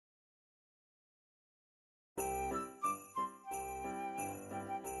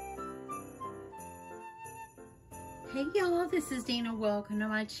Hey y'all, this is Deanna. Welcome to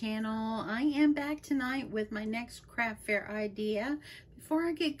my channel. I am back tonight with my next craft fair idea. Before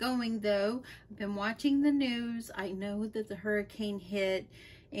I get going though, I've been watching the news. I know that the hurricane hit,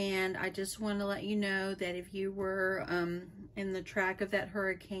 and I just want to let you know that if you were in the track of that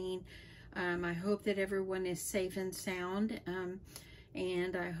hurricane, I hope that everyone is safe and sound.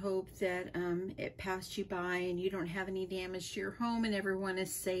 And I hope that it passed you by and you don't have any damage to your home and everyone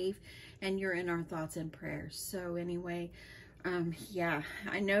is safe and you're in our thoughts and prayers. So anyway, yeah,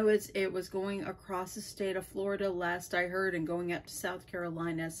 I know it was going across the state of Florida last I heard and going up to South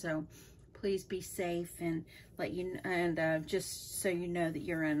Carolina. So please be safe and just so you know that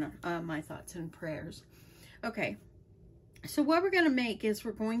you're in my thoughts and prayers. Okay, so what we're going to make is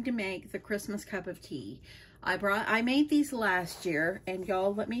we're going to make the Christmas cup of tea. I made these last year, and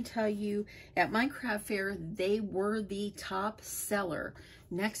y'all, let me tell you, at my craft fair, they were the top seller.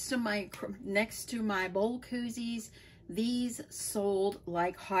 Next to my bowl koozies, these sold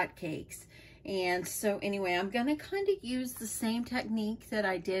like hotcakes. And so anyway, I'm gonna kind of use the same technique that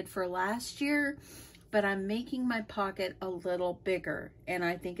I did for last year, but I'm making my pocket a little bigger, and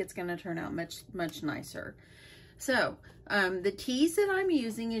I think it's gonna turn out much nicer. So the teas that I'm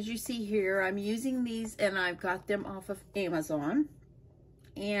using, as you see here, I'm using these and I've got them off of Amazon.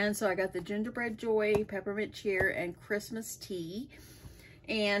 And so I got the Gingerbread Joy, Peppermint Cheer, and Christmas tea.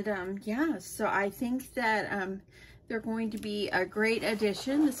 And yeah, so I think that they're going to be a great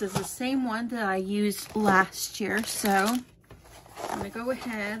addition. This is the same one that I used last year. So I'm gonna go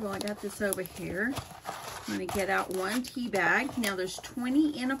ahead, while I got this over here, I'm going to get out one tea bag. Now there's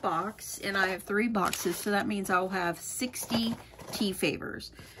 20 in a box, and I have 3 boxes, so that means I'll have 60 tea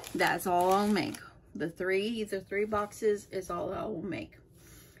favors. That's all I'll make. The 3 boxes is all I will make.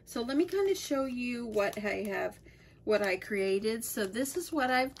 So let me kind of show you what I created. So this is what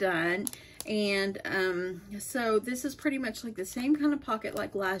I've done, and so this is pretty much like the same kind of pocket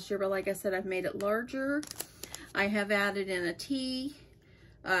like last year, but like I said, I've made it larger. I have added in a tea,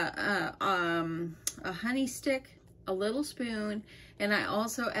 a honey stick, a little spoon, and I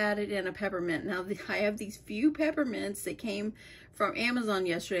also added in a peppermint. Now I have these few peppermints that came from Amazon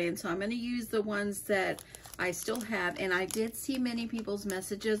yesterday, and so I'm going to use the ones that I still have. And I did see many people's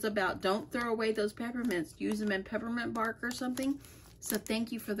messages about don't throw away those peppermints, use them in peppermint bark or something. So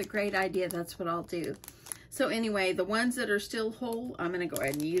thank you for the great idea. That's what I'll do. So anyway, the ones that are still whole, I'm going to go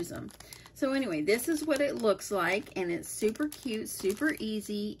ahead and use them. So anyway, this is what it looks like, and it's super cute, super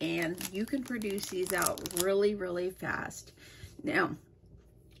easy, and you can produce these out really, really fast. Now,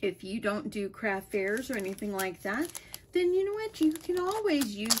 if you don't do craft fairs or anything like that, then you know what? You can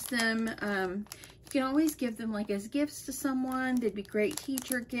always use them. You can always give them like as gifts to someone. They'd be great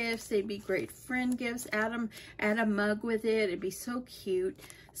teacher gifts. They'd be great friend gifts. Add a mug with it. It'd be so cute.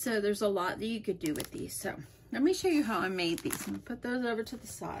 So there's a lot that you could do with these. So let me show you how I made these. I'm gonna put those over to the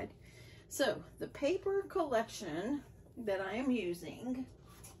side. So the paper collection that I am using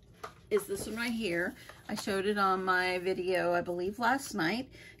is this one right here. I showed it on my video, I believe last night.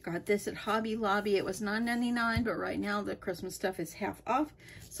 Got this at Hobby Lobby. It was $9.99, but right now the Christmas stuff is half off.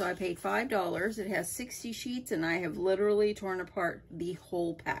 So I paid $5. It has 60 sheets, and I have literally torn apart the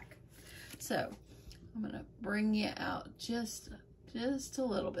whole pack. So I'm gonna bring you out just a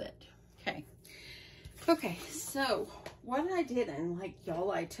little bit. Okay, so what I did, and like y'all,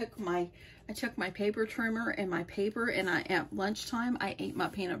 I took my paper trimmer and my paper, and at lunchtime I ate my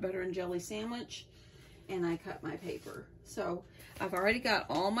peanut butter and jelly sandwich, and I cut my paper. So I've already got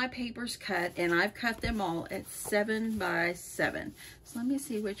all my papers cut, and I've cut them all at 7 by 7. So let me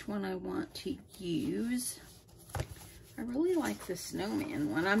see which one I want to use. I really like the snowman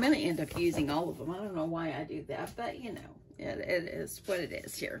one. I'm going to end up using all of them. I don't know why I do that, but you know, it is what it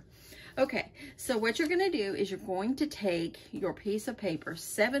is here. Okay, so what you're going to do is you're going to take your piece of paper,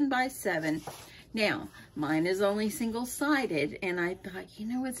 7 by 7. Now, mine is only single-sided, and I thought, you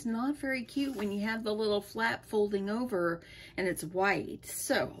know, it's not very cute when you have the little flap folding over and it's white.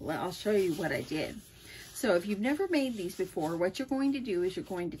 So I'll show you what I did. So if you've never made these before, what you're going to do is you're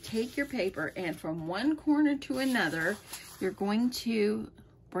going to take your paper, and from one corner to another, you're going to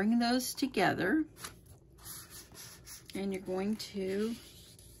bring those together, and you're going to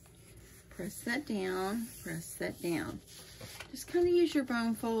press that down, press that down. Just kind of use your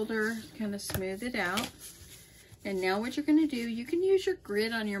bone folder, kind of smooth it out. And now what you're going to do, you can use your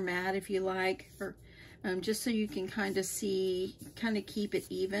grid on your mat if you like, or just so you can kind of see, kind of keep it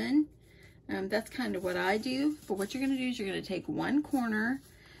even. That's kind of what I do. But what you're going to do is you're going to take one corner,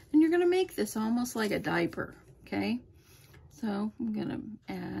 and you're going to make this almost like a diaper, okay? So I'm going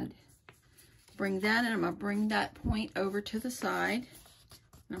to bring that, and I'm going to bring that point over to the side.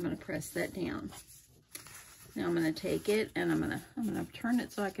 I'm going to press that down. Now I'm going to take it and I'm going to turn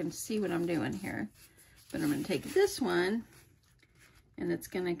it so I can see what I'm doing here. But I'm going to take this one and it's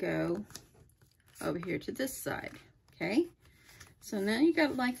going to go over here to this side. Okay. So now you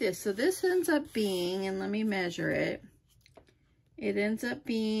got it like this. So this ends up being, and let me measure it. It ends up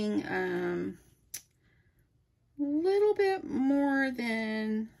being a little bit more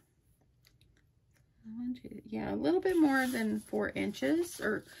than, a little bit more than 4 inches,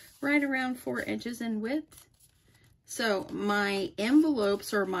 or right around 4 inches in width. So my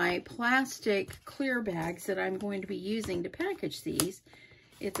envelopes or my plastic clear bags that I'm going to be using to package these,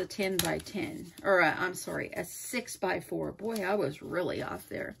 it's a 10 by 10, or I'm sorry, a 6 by 4. Boy, I was really off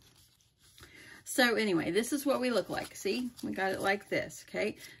there. So anyway, this is what we look like. See, we got it like this,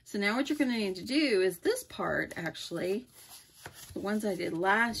 okay? So now what you're going to need to do is this part, actually, the ones I did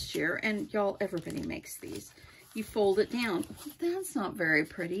last year, and y'all, everybody makes these. You fold it down. That's not very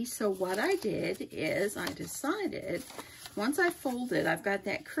pretty. So what I did is I decided, once I fold it, I've got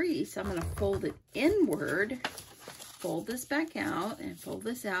that crease, I'm going to fold it inward, fold this back out, and fold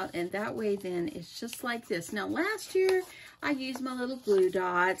this out, and that way then it's just like this. Now last year I used my little glue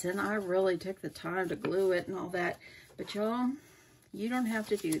dots, and I really took the time to glue it and all that, but y'all, you don't have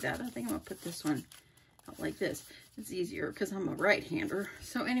to do that. I think I'm going to put this one out like this. It's easier because I'm a right-hander.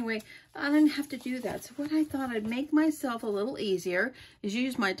 So anyway, I didn't have to do that. So what I thought I'd make myself a little easier is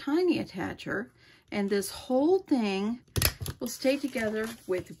use my tiny attacher, and this whole thing will stay together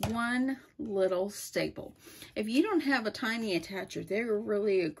with one little staple. If you don't have a tiny attacher, they're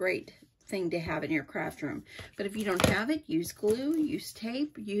really a great thing to have in your craft room. But if you don't have it, use glue, use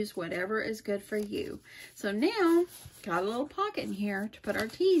tape, use whatever is good for you. So now, got a little pocket in here to put our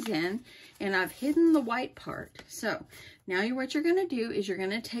teas in, and I've hidden the white part. So now what you're going to do is you're going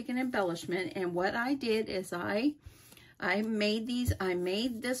to take an embellishment, and what I did is I made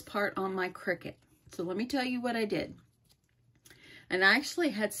this part on my Cricut. So let me tell you what I did. And I actually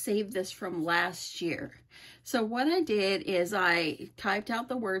had saved this from last year. So what I did is I typed out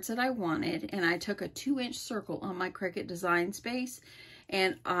the words that I wanted, and I took a 2-inch circle on my Cricut design space,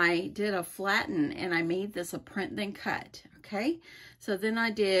 and I did a flatten, and I made this a print then cut. Okay, so then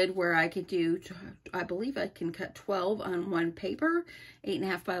I did where I could do, I believe I can cut 12 on one paper,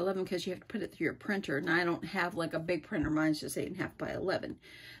 8.5 by 11, because you have to put it through your printer, and I don't have like a big printer. Mine's just 8.5 by 11.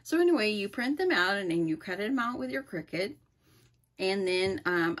 So anyway, you print them out, and then you cut them out with your Cricut. And then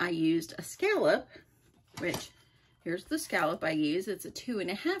I used a scallop, which, here's the scallop I use. It's a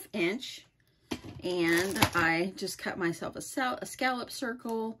 2.5 inch. And I just cut myself a scallop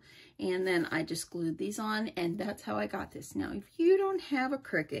circle, and then I just glued these on, and that's how I got this. Now, if you don't have a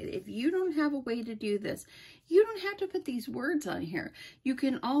Cricut, if you don't have a way to do this, you don't have to put these words on here. You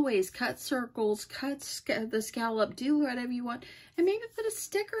can always cut circles, cut the scallop, do whatever you want, and maybe put a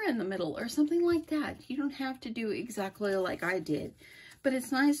sticker in the middle or something like that. You don't have to do exactly like I did, but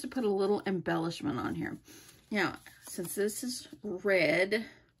it's nice to put a little embellishment on here. Now, since this is red,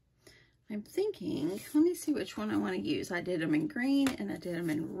 I'm thinking, let me see which one I want to use. I did them in green and I did them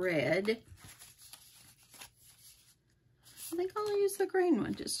in red. I think I'll use the green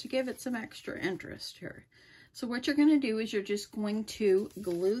one just to give it some extra interest here. So what you're going to do is you're just going to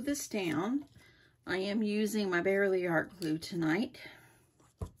glue this down. I am using my Bearly Art glue tonight.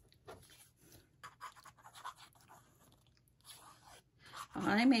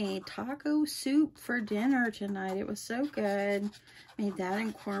 I made taco soup for dinner tonight. It was so good. Made that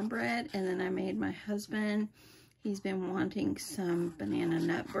in cornbread, and then I made my husband, he's been wanting some banana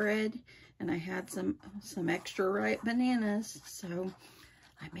nut bread, and I had some extra ripe bananas, so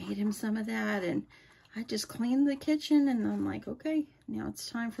I made him some of that, and I just cleaned the kitchen, and I'm like, okay, now it's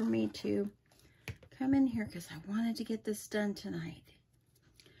time for me to come in here because I wanted to get this done tonight.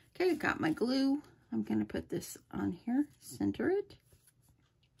 Okay, I got my glue. I'm going to put this on here, center it.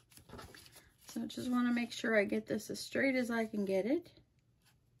 So I just want to make sure I get this as straight as I can get it.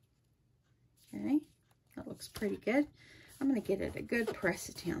 Okay, that looks pretty good. I'm going to get it a good press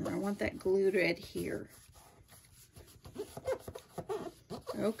it down. I want that glue to adhere.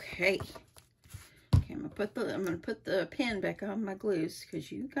 Okay. Okay, I'm gonna put the pen back on my glues, because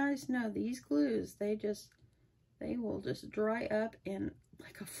you guys know these glues, they will just dry up in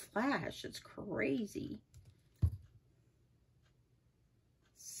like a flash. It's crazy.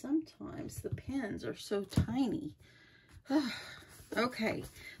 Sometimes the pens are so tiny. Okay,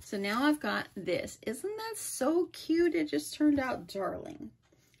 so now I've got this. Isn't that so cute? It just turned out darling.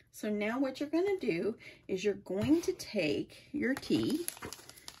 So now what you're going to do is you're going to take your tea.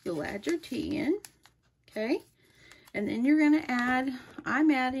 You'll add your tea in, okay? And then you're going to add, I'm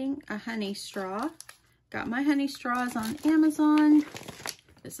adding a honey straw. Got my honey straws on Amazon.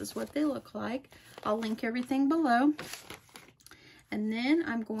 This is what they look like. I'll link everything below. And then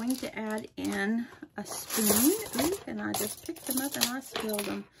I'm going to add in a spoon. Ooh, and I just picked them up and I spilled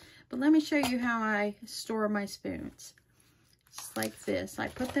them. But let me show you how I store my spoons. Just like this. I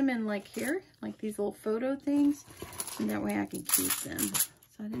put them in like here, like these little photo things. And that way I can keep them.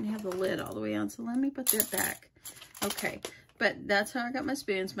 So I didn't have the lid all the way on. So let me put that back. Okay, but that's how I got my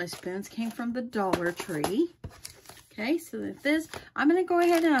spoons. My spoons came from the Dollar Tree. Okay, so with this, I'm going to go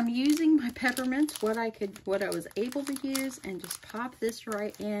ahead and I'm using my peppermints, what I was able to use, and just pop this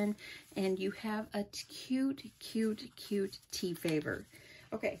right in, and you have a cute, cute, cute tea favor.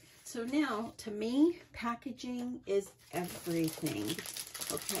 Okay, so now, to me, packaging is everything.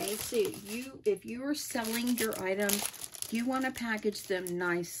 Okay, so if you are selling your items, you want to package them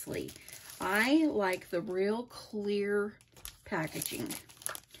nicely. I like the real clear packaging.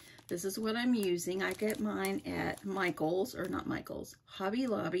 This is what I'm using. I get mine at Michael's, or not Michael's, Hobby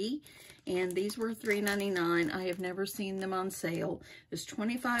Lobby. And these were $3.99. I have never seen them on sale. There's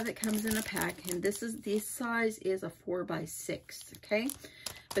 25 that comes in a pack. And this size is a 4x6, okay?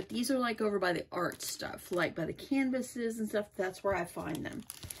 But these are like over by the art stuff, like by the canvases and stuff. That's where I find them.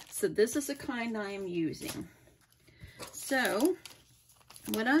 So this is the kind I am using. So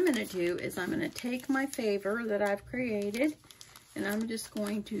what I'm going to do is I'm going to take my favor that I've created, and I'm just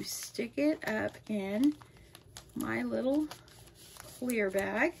going to stick it up in my little clear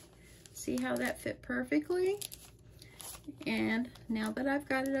bag. See how that fit perfectly? And now that I've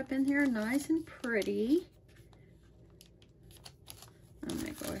got it up in here nice and pretty, I'm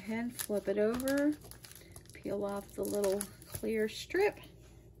going to go ahead and flip it over, peel off the little clear strip,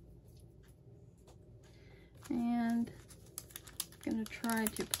 and I'm going to try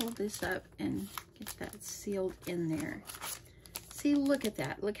to pull this up and get that sealed in there. See, look at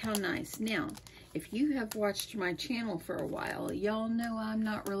that. Look how nice. Now, if you have watched my channel for a while, y'all know I'm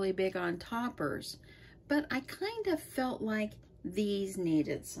not really big on toppers, but I kind of felt like these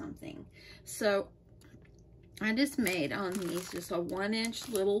needed something. So I just made on these just a 1-inch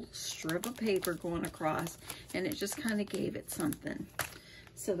little strip of paper going across, and it just kind of gave it something.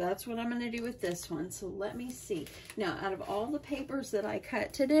 So that's what I'm going to do with this one. So let me see. Now, out of all the papers that I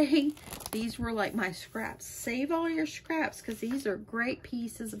cut today, these were like my scraps. Save all your scraps, because these are great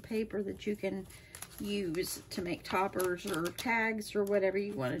pieces of paper that you can use to make toppers or tags or whatever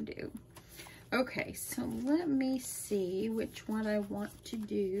you want to do. Okay, so let me see which one I want to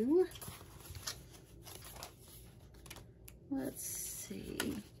do. Let's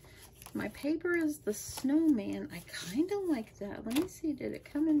see. My paper is the snowman. I kind of like that. Let me see, did it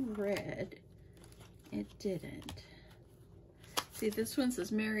come in red? It didn't. See, this one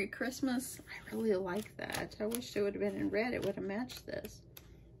says Merry Christmas. I really like that. I wish it would have been in red. It would have matched this.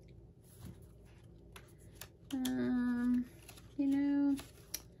 You know,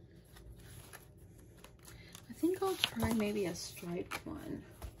 I think I'll try maybe a striped one.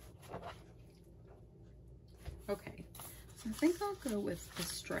 Okay. I think I'll go with the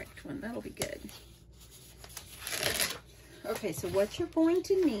striped one. That'll be good. Okay, so what you're going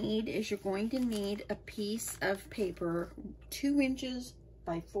to need is you're going to need a piece of paper 2 inches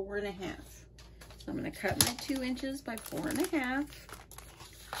by 4.5. So I'm going to cut my 2 inches by 4.5.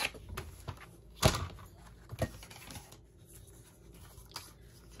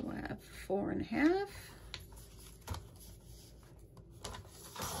 So I have 4.5.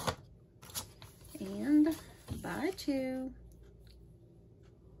 And by 2.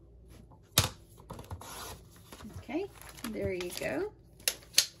 Okay, there you go.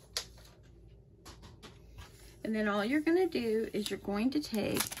 And then all you're going to do is you're going to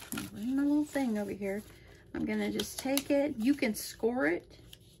take my little thing over here. I'm going to just take it. You can score it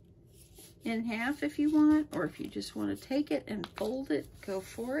in half if you want, or if you just want to take it and fold it, go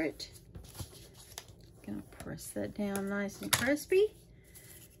for it. I'm going to press that down nice and crispy.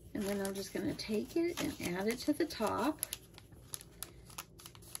 And then I'm just going to take it and add it to the top.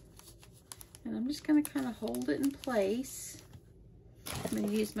 And I'm just going to kind of hold it in place. I'm going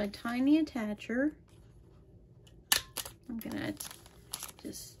to use my tiny attacher. I'm going to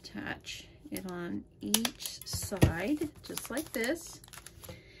just attach it on each side, just like this.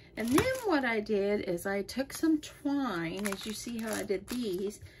 And then what I did is I took some twine. As you see how I did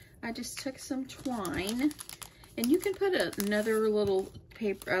these, I just took some twine. And you can put another little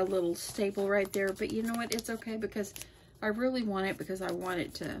paper, a little staple right there, but you know what? It's okay because I really want it because I want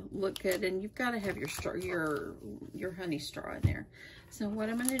it to look good, and you've got to have your straw, your honey straw in there. So what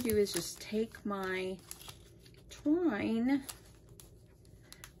I'm going to do is just take my twine.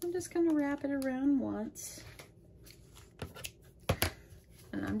 I'm just going to wrap it around once.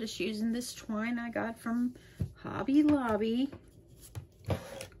 And I'm just using this twine I got from Hobby Lobby.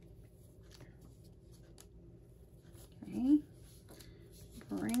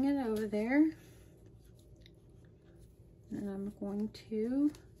 bring it over there. And I'm going to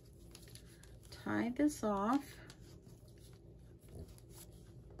tie this off.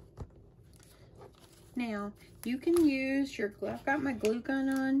 Now, you can use your glue. I've got my glue gun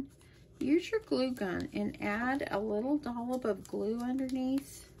on. Use your glue gun and add a little dollop of glue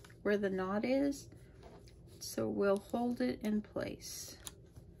underneath where the knot is. So we'll hold it in place.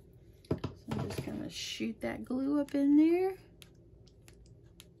 So I'm just gonna shoot that glue up in there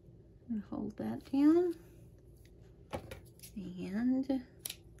and hold that down. And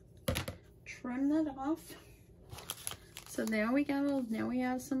trim that off. So now we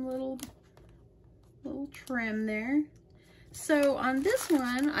have some little trim there. So on this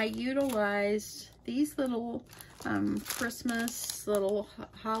one, I utilized these little Christmas little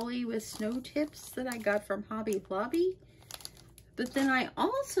holly with snow tips that I got from Hobby Lobby. But then I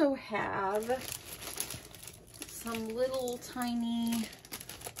also have some little tiny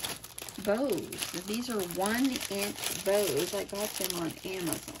bows. These are 1-inch bows. I got them on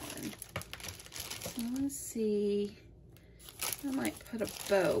Amazon. So let's see. I might put a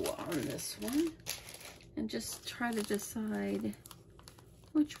bow on this one and just try to decide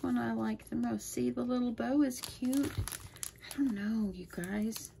which one I like the most. See, the little bow is cute. I don't know, you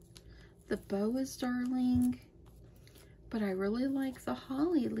guys. The bow is darling, but I really like the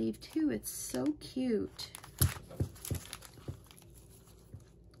holly leaf too. It's so cute.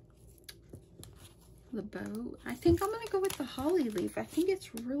 The bow, I think I'm gonna go with the holly leaf. I think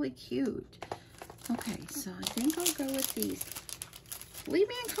it's really cute. Okay, so I think I'll go with these. Leave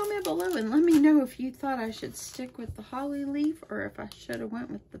me a comment below and let me know if you thought I should stick with the holly leaf or if I should have went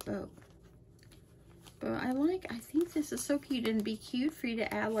with the bow. But I think this is so cute, and it'd be cute for you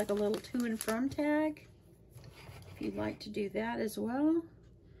to add like a little to and from tag if you'd like to do that as well.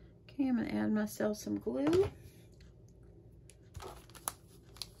 Okay, I'm gonna add myself some glue.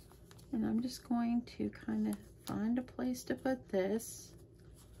 And I'm just going to kind of find a place to put this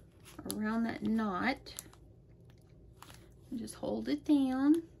around that knot. And just hold it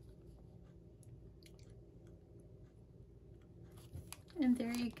down. And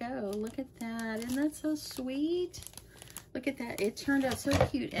there you go. Look at that. Isn't that so sweet? Look at that. It turned out so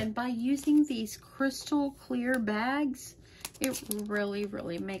cute. And by using these crystal clear bags, it really,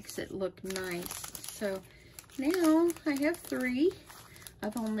 really makes it look nice. So now I have 3.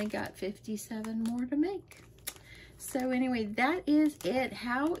 I've only got 57 more to make. So anyway, that is it.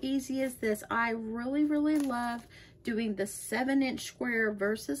 How easy is this? I really, really love doing the 7-inch square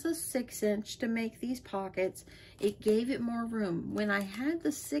versus a 6-inch to make these pockets. It gave it more room. When I had the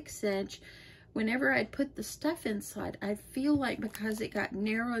 6-inch, whenever I'd put the stuff inside, I feel like because it got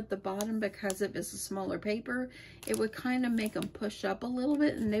narrow at the bottom because it was a smaller paper, it would kind of make them push up a little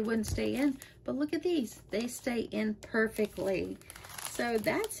bit and they wouldn't stay in. But look at these. They stay in perfectly. So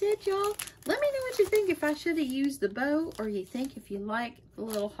that's it, y'all. Let me know what you think, if I should have used the bow, or you think if you like the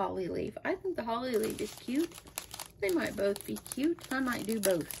little holly leaf. I think the holly leaf is cute. They might both be cute. I might do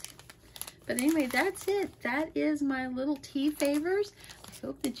both. But anyway, that's it. That is my little tea favors. I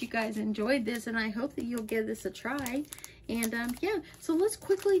hope that you guys enjoyed this, and I hope that you'll give this a try. And yeah, so let's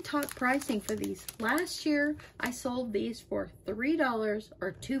quickly talk pricing for these. Last year, I sold these for $3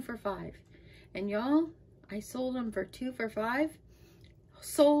 or 2 for $5. And y'all, I sold them for 2 for $5.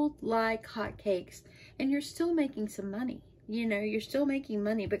 Sold like hotcakes, and you're still making some money. You know, you're still making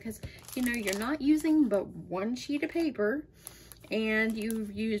money because, you know, you're not using but 1 sheet of paper, and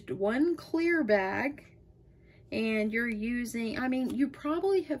you've used 1 clear bag, and you're using, I mean, you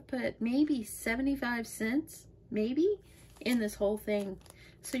probably have put maybe 75 cents, maybe, in this whole thing.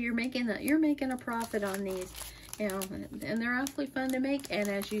 So you're making a profit on these. You know, and they're awfully fun to make, and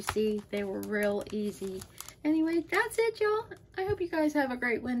as you see, they were real easy. Anyway, that's it, y'all. I hope you guys have a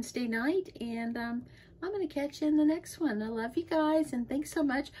great Wednesday night, and I'm going to catch you in the next one. I love you guys, and thanks so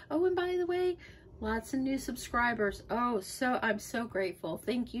much. Oh, and by the way, lots of new subscribers. Oh, I'm so grateful.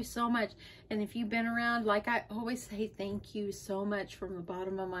 Thank you so much. And if you've been around, like I always say, thank you so much from the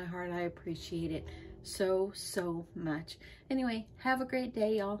bottom of my heart. I appreciate it so, so much. Anyway, have a great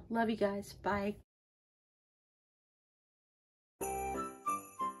day, y'all. Love you guys. Bye.